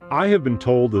I have been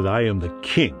told that I am the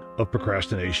king of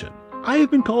procrastination. I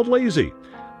have been called lazy.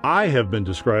 I have been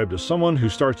described as someone who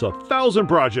starts 1,000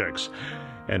 projects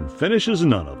and finishes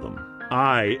none of them.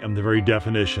 I am the very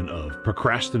definition of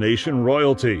procrastination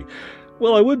royalty.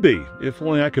 Well, I would be, if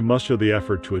only I could muster the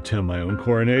effort to attend my own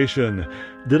coronation.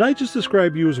 Did I just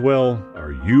describe you as well?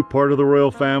 Are you part of the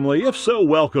royal family? If so,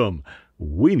 welcome.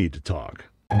 We need to talk.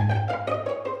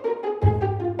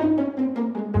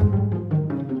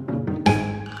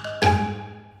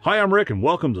 Hi, I'm Rick, and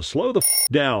welcome to Slow the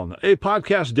Down, a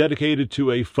podcast dedicated to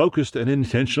a focused and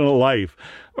intentional life,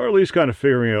 or at least kind of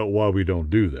figuring out why we don't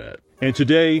do that. And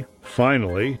today,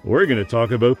 finally, we're going to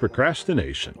talk about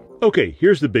procrastination. Okay,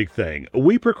 here's the big thing.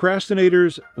 We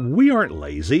procrastinators, we aren't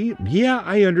lazy. Yeah,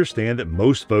 I understand that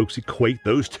most folks equate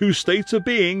those two states of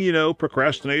being,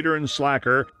 procrastinator and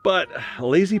slacker. But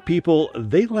lazy people,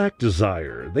 they lack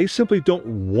desire. They simply don't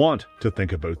want to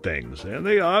think about things, and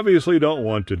they obviously don't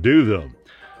want to do them.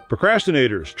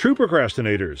 Procrastinators, true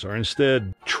procrastinators, are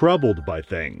instead troubled by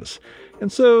things, and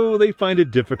so they find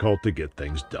it difficult to get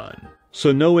things done.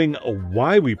 So knowing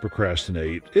why we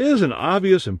procrastinate is an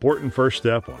obvious, important first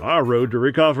step on our road to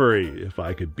recovery, if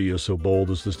I could be so bold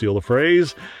as to steal a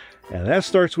phrase. And that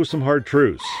starts with some hard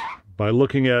truths, by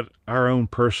looking at our own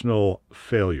personal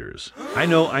failures. I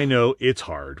know, it's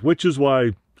hard, which is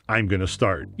why I'm going to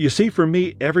start. You see, for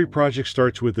me, every project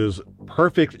starts with this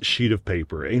perfect sheet of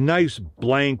paper, a nice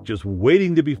blank just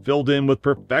waiting to be filled in with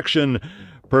perfection.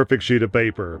 Perfect sheet of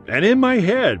paper. And in my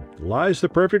head lies the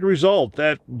perfect result,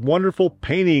 that wonderful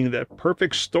painting, that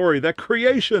perfect story, that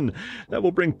creation that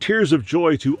will bring tears of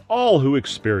joy to all who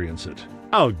experience it.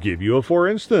 I'll give you a for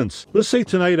instance. Let's say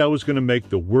tonight I was going to make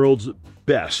the world's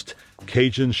best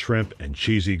Cajun shrimp and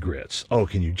cheesy grits. Oh,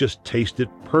 can you just taste it?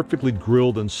 Perfectly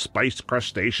grilled and spiced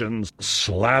crustaceans,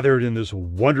 slathered in this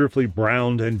wonderfully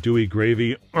browned and dewy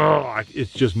gravy. Oh,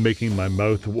 it's just making my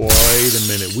mouth. Wait a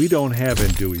minute, we don't have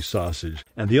andouille sausage.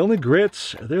 And the only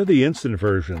grits, they're the instant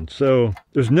version. So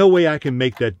there's no way I can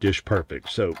make that dish perfect.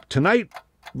 So tonight,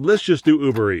 let's just do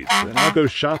Uber Eats, and I'll go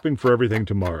shopping for everything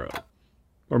tomorrow.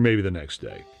 Or maybe the next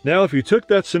day. Now, if you took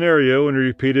that scenario and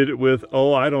repeated it with,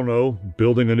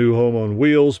 building a new home on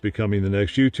wheels, becoming the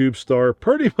next YouTube star,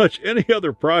 pretty much any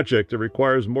other project that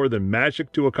requires more than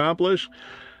magic to accomplish,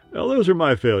 well, those are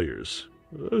my failures.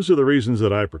 Those are the reasons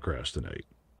that I procrastinate.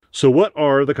 So what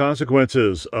are the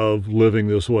consequences of living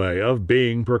this way, of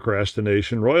being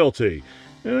procrastination royalty?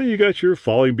 You got your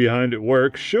falling behind at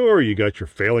work. Sure, you got your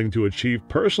failing to achieve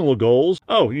personal goals.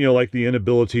 Like the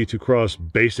inability to cross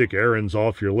basic errands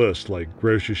off your list, like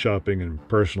grocery shopping and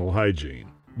personal hygiene.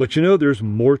 But there's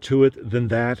more to it than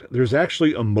that. There's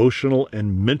actually emotional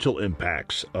and mental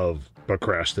impacts of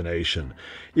procrastination.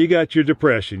 You got your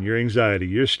depression, your anxiety,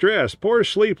 your stress, poor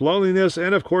sleep, loneliness,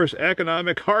 and of course,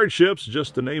 economic hardships,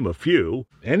 just to name a few.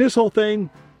 And this whole thing,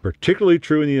 particularly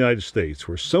true in the United States,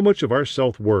 where so much of our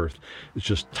self-worth is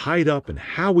just tied up in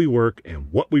how we work and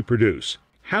what we produce.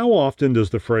 How often does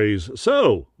the phrase,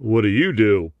 "So, what do you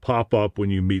do?" pop up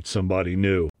when you meet somebody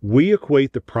new? We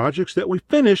equate the projects that we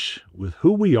finish with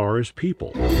who we are as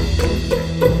people.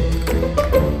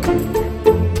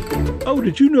 Oh,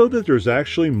 did you know that there's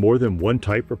actually more than one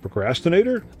type of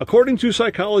procrastinator? According to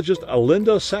psychologist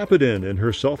Linda Sapodin in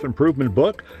her self-improvement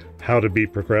book, How to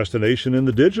Beat Procrastination in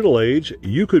the Digital Age,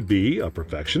 you could be a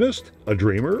perfectionist, a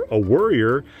dreamer, a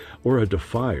worrier, or a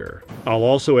defier. I'll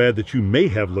also add that you may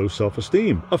have low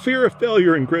self-esteem, a fear of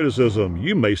failure and criticism.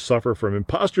 You may suffer from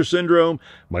imposter syndrome,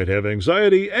 might have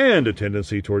anxiety, and a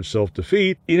tendency towards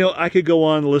self-defeat. I could go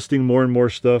on listing more and more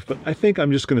stuff, but I think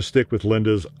I'm just going to stick with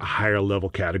Linda's higher level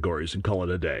categories and call it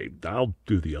a day. I'll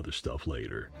do the other stuff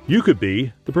later. You could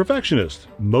be the perfectionist.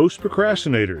 Most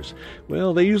procrastinators,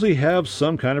 they usually have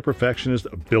some kind of perfectionist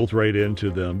built right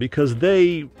into them because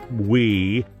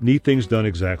we need things done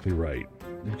exactly right.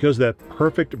 Because that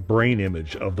perfect brain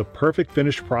image of the perfect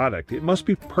finished product, it must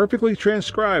be perfectly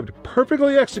transcribed,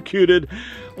 perfectly executed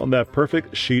on that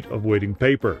perfect sheet of waiting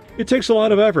paper. It takes a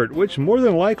lot of effort, which more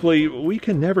than likely we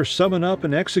can never summon up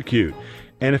and execute.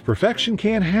 And if perfection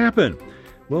can't happen,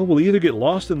 we'll either get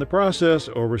lost in the process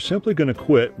or we're simply going to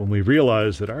quit when we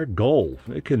realize that our goal,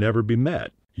 it can never be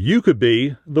met. You could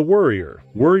be the worrier.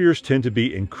 Worriers tend to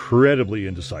be incredibly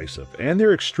indecisive, and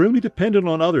they're extremely dependent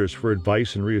on others for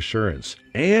advice and reassurance.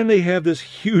 And they have this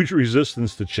huge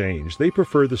resistance to change. They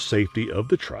prefer the safety of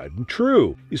the tried and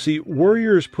true. You see,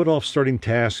 worriers put off starting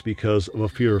tasks because of a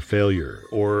fear of failure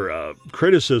or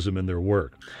criticism in their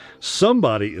work.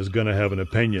 Somebody is going to have an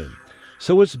opinion.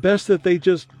 So it's best that they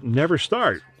just never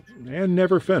start and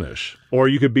never finish. Or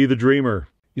you could be the dreamer.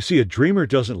 You see, a dreamer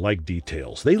doesn't like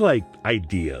details. They like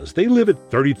ideas. They live at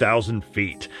 30,000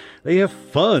 feet. They have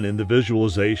fun in the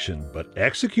visualization, but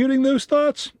executing those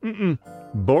thoughts?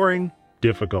 Boring,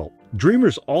 difficult.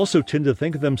 Dreamers also tend to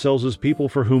think of themselves as people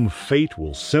for whom fate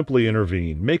will simply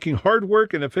intervene, making hard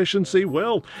work and efficiency,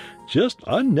 well, just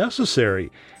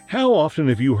unnecessary. How often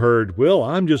have you heard, well,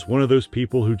 I'm just one of those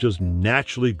people who just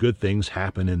naturally good things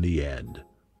happen in the end?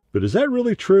 But is that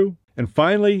really true? And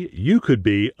finally, you could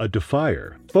be a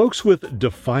defier. Folks with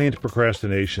defiant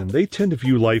procrastination, they tend to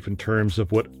view life in terms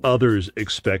of what others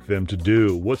expect them to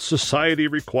do, what society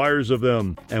requires of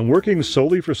them. And working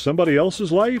solely for somebody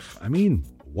else's life? I mean,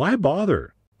 why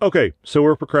bother? Okay, so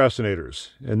we're procrastinators,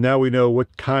 and now we know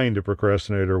what kind of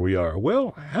procrastinator we are.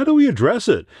 Well, how do we address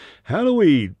it? How do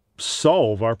we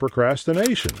solve our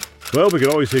procrastination? Well, we could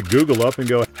always hit Google up and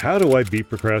go, how do I beat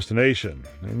procrastination?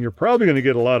 And you're probably going to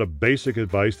get a lot of basic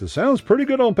advice that sounds pretty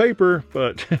good on paper,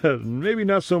 but maybe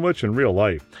not so much in real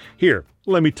life. Here,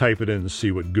 let me type it in and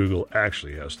see what Google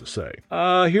actually has to say.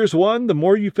 Here's one. The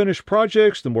more you finish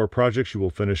projects, the more projects you will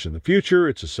finish in the future.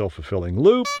 It's a self-fulfilling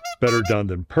loop. Better done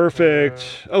than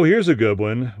perfect. Oh, here's a good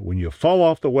one. When you fall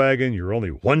off the wagon, you're only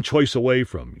one choice away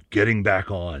from getting back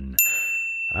on.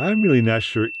 I'm really not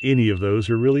sure any of those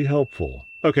are really helpful.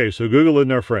 Okay, so Google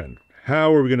isn't our friend.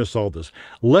 How are we going to solve this?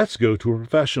 Let's go to a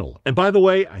professional. And by the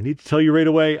way, I need to tell you right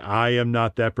away, I am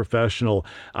not that professional.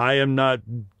 I am not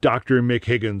Dr. Mick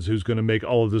Higgins who's going to make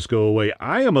all of this go away.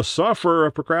 I am a sufferer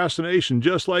of procrastination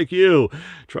just like you,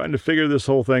 trying to figure this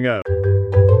whole thing out.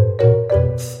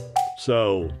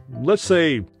 So, let's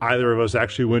say either of us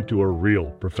actually went to a real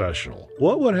professional.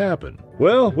 What would happen?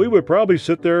 Well, we would probably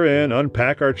sit there and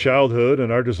unpack our childhood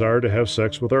and our desire to have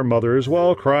sex with our mothers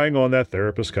while crying on that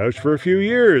therapist couch for a few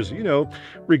years,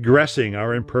 regressing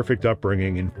our imperfect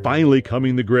upbringing and finally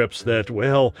coming to grips that,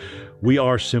 well, we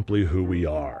are simply who we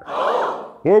are.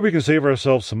 Or we can save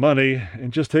ourselves some money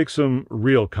and just take some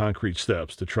real concrete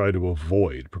steps to try to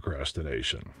avoid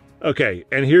procrastination. Okay,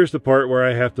 and here's the part where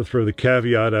I have to throw the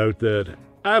caveat out that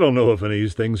I don't know if any of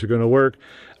these things are going to work.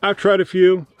 I've tried a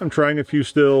few. I'm trying a few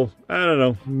still. I don't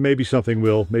know. Maybe something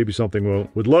will. Maybe something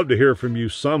won't. Would love to hear from you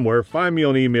somewhere. Find me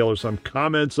on email or some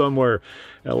comment somewhere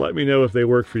and let me know if they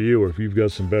work for you or if you've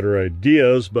got some better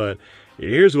ideas. But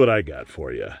here's what I got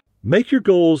for you. Make your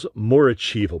goals more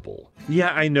achievable.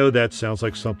 Yeah, I know that sounds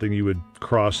like something you would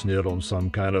cross-knit on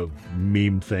some kind of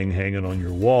meme thing hanging on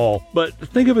your wall. But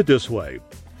think of it this way.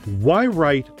 Why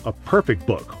write a perfect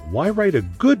book? Why write a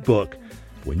good book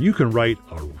when you can write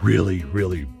a really,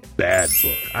 really bad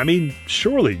book? I mean,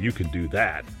 surely you can do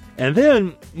that. And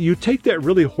then you take that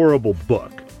really horrible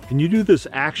book and you do this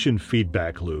action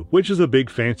feedback loop, which is a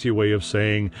big fancy way of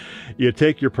saying you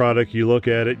take your product, you look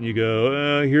at it and you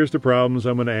go, here's the problems.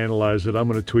 I'm going to analyze it. I'm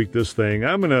going to tweak this thing.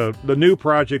 The new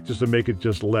project is to make it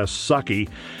just less sucky.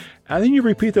 And then you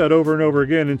repeat that over and over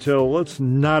again until it's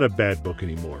not a bad book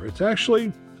anymore. It's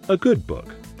actually a good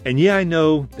book. And yeah, I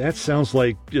know that sounds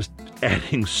like just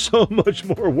adding so much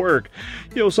more work.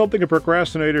 Something a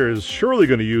procrastinator is surely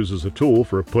going to use as a tool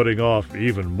for putting off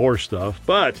even more stuff,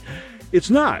 but it's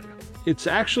not. It's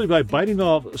actually by biting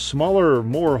off smaller,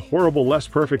 more horrible, less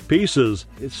perfect pieces,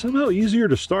 it's somehow easier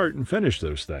to start and finish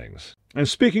those things. And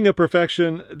speaking of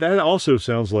perfection, that also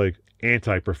sounds like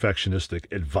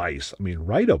anti-perfectionistic advice. I mean,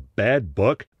 write a bad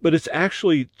book, but it's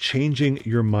actually changing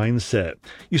your mindset.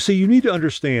 You see, you need to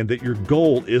understand that your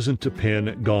goal isn't to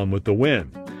pin Gone with the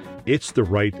Wind. It's to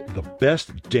write the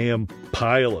best damn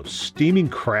pile of steaming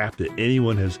crap that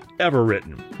anyone has ever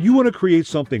written. You want to create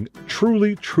something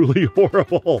truly, truly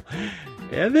horrible.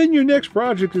 And then your next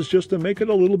project is just to make it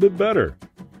a little bit better.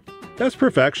 That's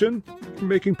perfection. You're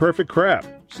making perfect crap.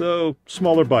 So,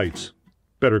 smaller bites,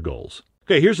 better goals.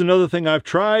 Okay, here's another thing I've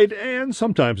tried, and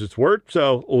sometimes it's worked,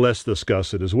 so let's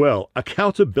discuss it as well.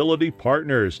 Accountability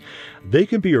partners. They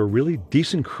can be a really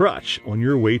decent crutch on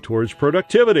your way towards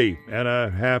productivity and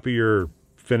a happier,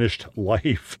 finished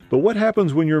life. But what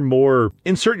happens when you're more,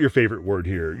 insert your favorite word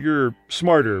here, you're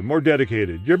smarter, more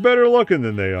dedicated, you're better looking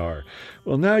than they are?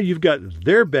 Well, now you've got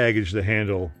their baggage to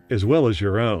handle as well as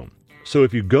your own. So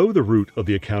if you go the route of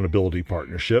the accountability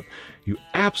partnership, you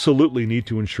absolutely need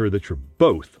to ensure that you're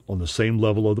both on the same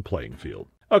level of the playing field.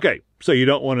 Okay, so you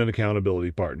don't want an accountability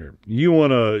partner.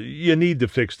 You need to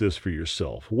fix this for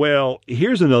yourself. Well,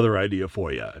 here's another idea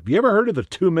for you. Have you ever heard of the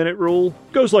 2-minute rule?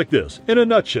 It goes like this. In a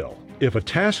nutshell, if a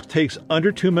task takes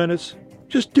under 2 minutes,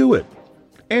 just do it.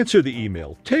 Answer the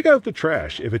email. Take out the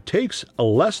trash. If it takes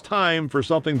less time for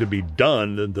something to be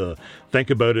done than to think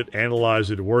about it,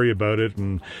 analyze it, worry about it,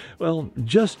 and, well,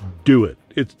 just do it.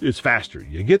 It's faster.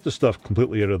 You get the stuff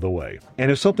completely out of the way.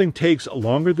 And if something takes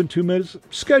longer than 2 minutes,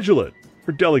 schedule it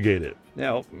or delegate it.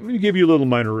 Now, let me give you a little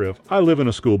minor riff. I live in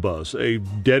a school bus, a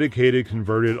dedicated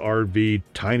converted RV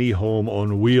tiny home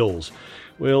on wheels.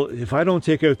 Well, if I don't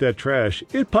take out that trash,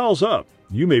 it piles up.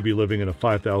 You may be living in a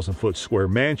 5,000-foot square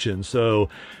mansion, so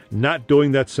not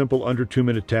doing that simple under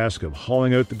 2-minute task of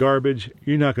hauling out the garbage,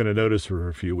 you're not going to notice for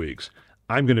a few weeks.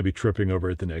 I'm going to be tripping over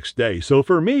it the next day. So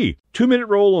for me, 2-minute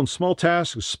rule on small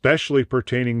tasks, especially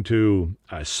pertaining to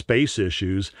space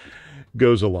issues,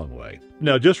 goes a long way.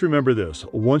 Now, just remember this.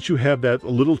 Once you have that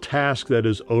little task that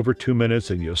is over 2 minutes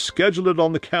and you schedule it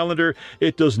on the calendar,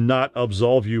 it does not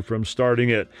absolve you from starting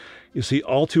it. You see,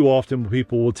 all too often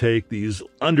people will take these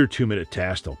under 2-minute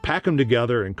tasks, they'll pack them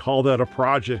together and call that a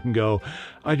project and go,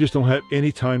 I just don't have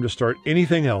any time to start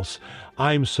anything else.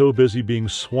 I'm so busy being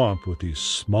swamped with these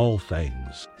small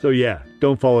things. So yeah,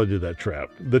 don't fall into that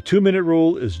trap. The 2-minute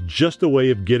rule is just a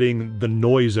way of getting the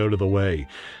noise out of the way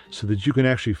so that you can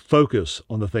actually focus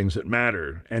on the things that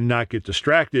matter and not get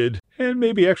distracted and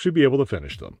maybe actually be able to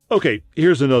finish them. Okay,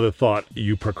 here's another thought,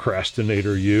 you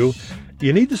procrastinator, you.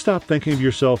 You need to stop thinking of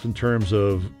yourself in terms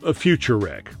of a future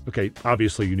Rick. Okay,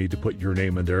 obviously you need to put your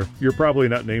name in there. You're probably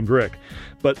not named Rick.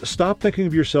 But stop thinking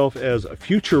of yourself as a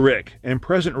future Rick and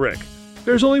present Rick.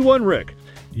 There's only one Rick.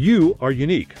 You are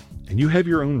unique, and you have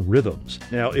your own rhythms.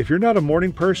 Now, if you're not a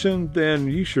morning person, then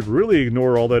you should really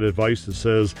ignore all that advice that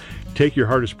says, take your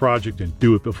hardest project and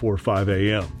do it before 5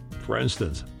 a.m. For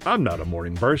instance, I'm not a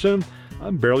morning person.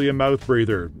 I'm barely a mouth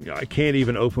breather. I can't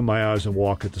even open my eyes and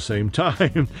walk at the same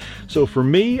time. So for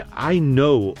me, I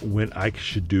know when I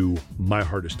should do my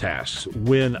hardest tasks,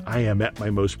 when I am at my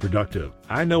most productive.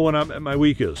 I know when I'm at my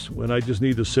weakest, when I just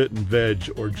need to sit and veg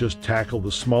or just tackle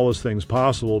the smallest things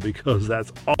possible because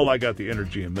that's all I got the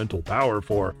energy and mental power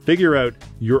for. Figure out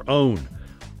your own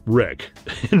Rick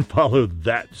and follow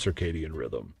that circadian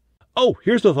rhythm. Oh,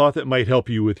 here's a thought that might help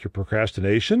you with your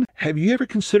procrastination. Have you ever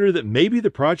considered that maybe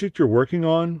the project you're working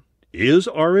on is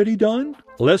already done?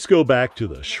 Let's go back to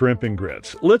the shrimp and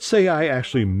grits. Let's say I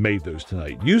actually made those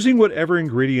tonight using whatever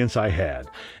ingredients I had.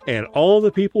 And all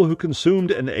the people who consumed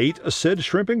and ate said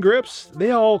shrimp and grits,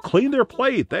 they all cleaned their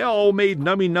plate. They all made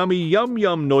nummy yum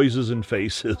yum noises and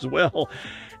faces. Well,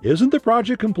 isn't the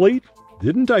project complete?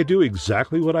 Didn't I do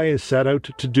exactly what I set out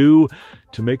to do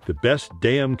to make the best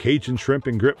damn Cajun shrimp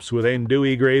and grits with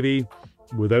andouille gravy?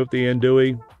 Without the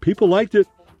andouille, people liked it.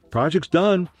 Project's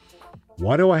done.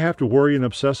 Why do I have to worry and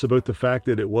obsess about the fact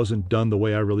that it wasn't done the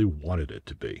way I really wanted it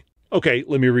to be? Okay,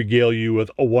 let me regale you with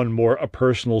one more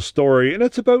personal story, and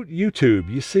it's about YouTube.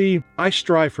 You see, I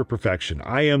strive for perfection.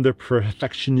 I am the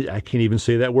perfectionist, I can't even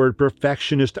say that word,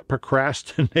 perfectionist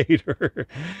procrastinator.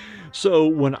 So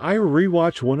when I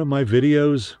rewatch one of my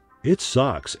videos, it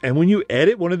sucks. And when you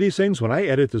edit one of these things, when I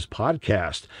edit this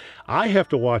podcast, I have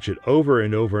to watch it over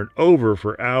and over and over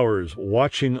for hours,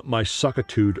 watching my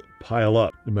suckitude pile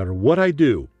up. No matter what I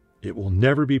do, it will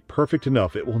never be perfect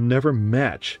enough. It will never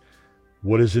match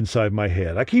what is inside my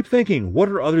head. I keep thinking, what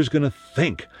are others going to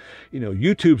think?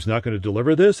 YouTube's not going to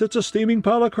deliver this. It's a steaming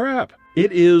pile of crap.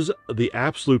 It is the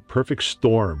absolute perfect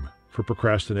storm for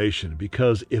procrastination,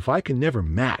 because if I can never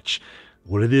match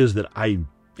what it is that I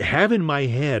have in my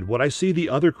head, what I see the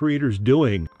other creators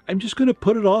doing, I'm just going to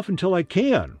put it off until I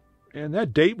can. And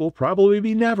that date will probably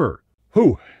be never.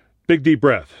 Whew, big deep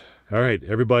breath. All right,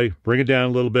 everybody, bring it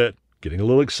down a little bit. Getting a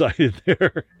little excited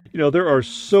there. There are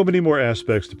so many more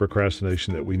aspects to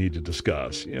procrastination that we need to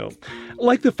discuss.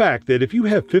 Like the fact that if you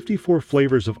have 54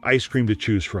 flavors of ice cream to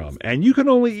choose from and you can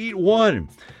only eat one,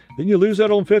 then you lose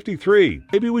out on 53.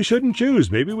 Maybe we shouldn't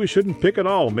choose. Maybe we shouldn't pick at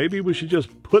all. Maybe we should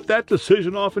just put that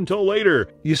decision off until later.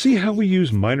 You see how we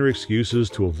use minor excuses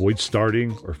to avoid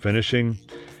starting or finishing?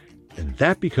 And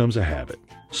that becomes a habit.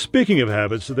 Speaking of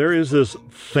habits, there is this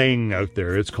thing out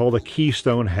there. It's called a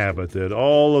keystone habit that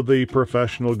all of the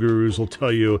professional gurus will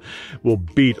tell you will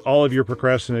beat all of your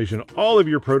procrastination, all of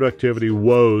your productivity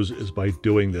woes is by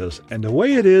doing this. And the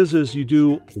way it is you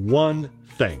do one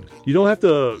thing. You don't have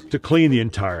to clean the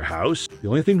entire house. The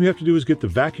only thing you have to do is get the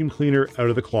vacuum cleaner out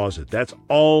of the closet. That's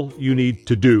all you need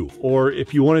to do. Or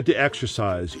if you wanted to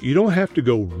exercise, you don't have to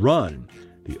go run.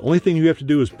 The only thing you have to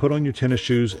do is put on your tennis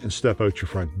shoes and step out your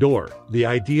front door. The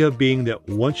idea being that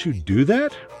once you do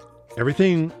that,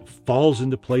 everything falls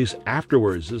into place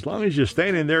afterwards. As long as you're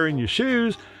standing there in your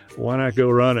shoes, why not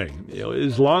go running?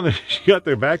 As long as you got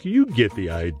their back, you get the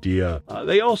idea.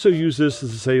 They also use this to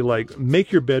say,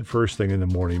 make your bed first thing in the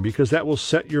morning, because that will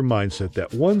set your mindset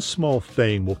that one small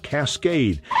thing will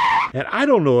cascade. And I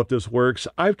don't know if this works.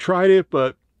 I've tried it,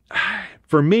 but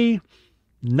for me,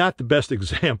 not the best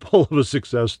example of a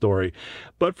success story.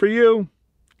 But for you,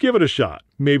 give it a shot.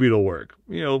 Maybe it'll work.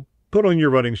 Put on your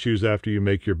running shoes after you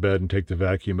make your bed and take the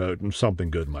vacuum out, and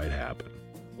something good might happen.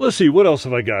 Let's see, what else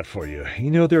have I got for you? You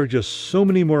know, there are just so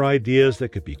many more ideas that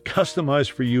could be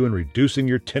customized for you in reducing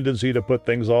your tendency to put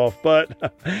things off,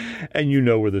 but, and you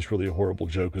know where this really horrible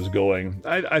joke is going.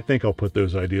 I think I'll put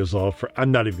those ideas off.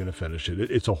 I'm not even going to finish it.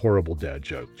 It's a horrible dad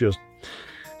joke.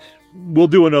 We'll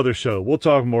do another show. We'll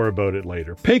talk more about it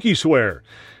later. Pinky swear.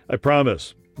 I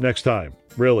promise. Next time.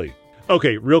 Really.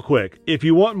 Okay, real quick, if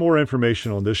you want more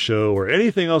information on this show or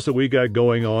anything else that we got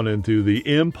going on into the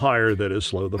empire that is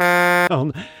Slow the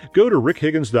Down, go to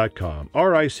rickhiggins.com,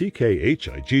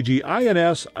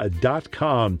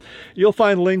 RICKHIGGINS.com. You'll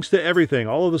find links to everything,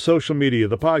 all of the social media,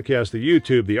 the podcast, the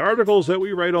YouTube, the articles that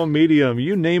we write on Medium,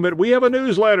 you name it. We have a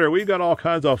newsletter. We've got all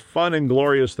kinds of fun and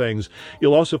glorious things.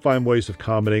 You'll also find ways of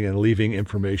commenting and leaving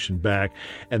information back,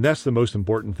 and that's the most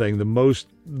important thing,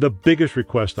 the biggest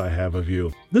request I have of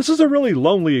you. This is a really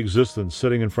lonely existence,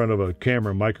 sitting in front of a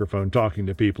camera microphone talking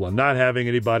to people and not having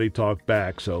anybody talk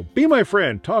back. So be my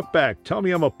friend, talk back, tell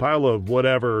me I'm a pile of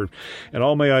whatever and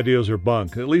all my ideas are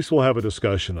bunk. At least we'll have a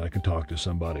discussion. I can talk to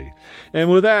somebody. And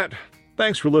with that,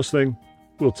 thanks for listening.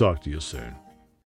 We'll talk to you soon.